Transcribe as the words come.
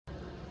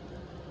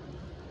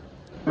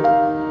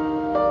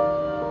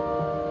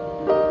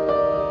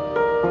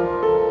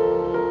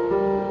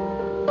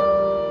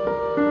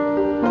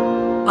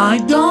I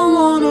don't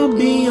wanna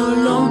be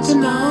alone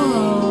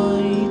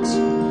tonight.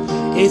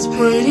 It's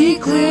pretty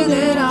clear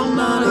that I'm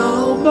not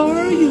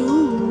over you.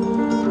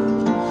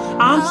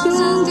 I'm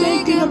still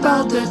thinking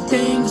about the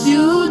things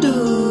you do.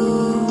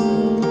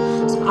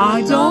 So I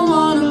don't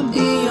wanna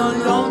be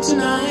alone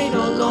tonight,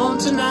 alone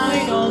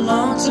tonight,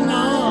 alone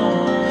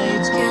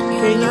tonight. Can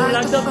you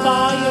light the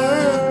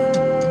fire?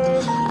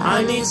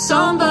 I need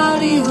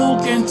somebody who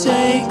can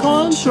take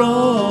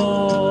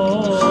control.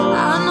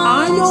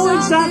 I know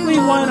exactly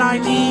what I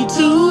need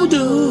to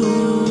do.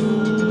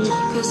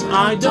 'Cause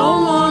I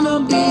don't wanna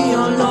be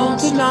alone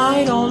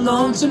tonight,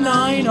 alone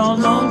tonight,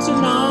 alone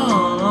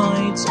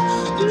tonight.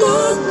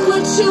 Look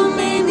what you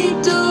made me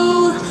do.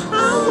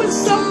 I'm with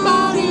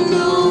somebody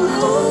new.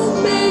 Oh,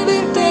 baby,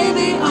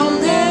 baby, I'm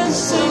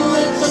dancing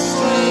with a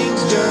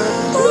stranger.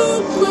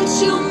 Look what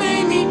you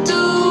made me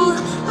do.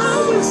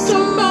 I'm with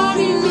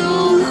somebody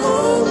new.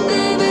 Oh,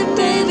 baby,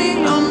 baby,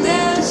 I'm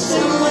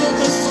dancing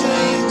with a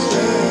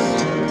stranger.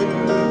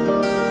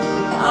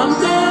 I'm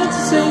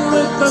dancing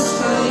with a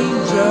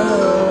stranger.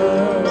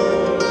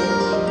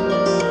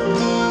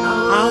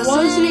 I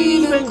wasn't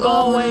even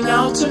going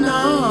out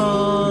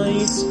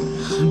tonight,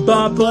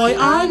 but boy,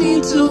 I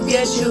need to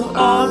get you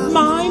off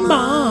my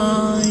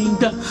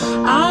mind.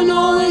 I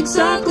know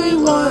exactly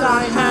what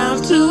I have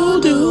to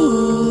do.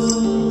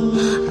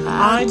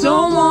 I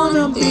don't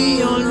wanna be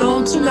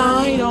alone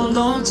tonight,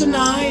 alone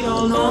tonight,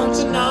 alone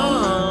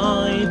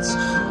tonight.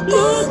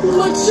 Look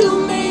what you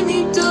made me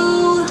do.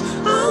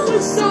 I'm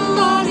with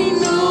somebody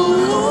new.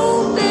 Oh,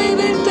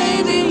 baby,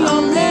 baby,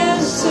 I'm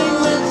dancing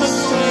with a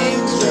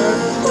stranger.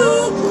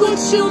 Look what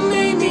you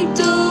made me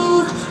do.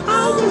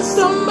 I'm with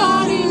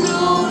somebody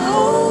new.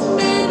 Oh,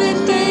 baby,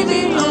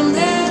 baby, I'm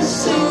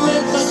dancing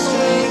with a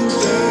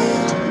stranger.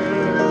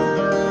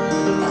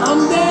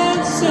 I'm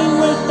dancing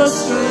with a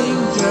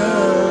stranger.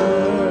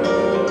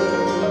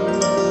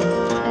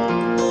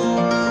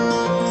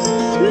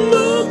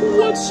 Look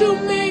what you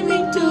made me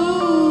do.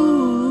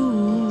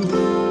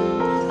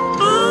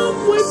 I'm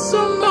with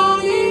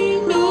somebody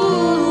new.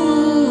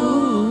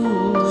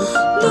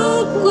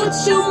 Look what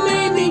you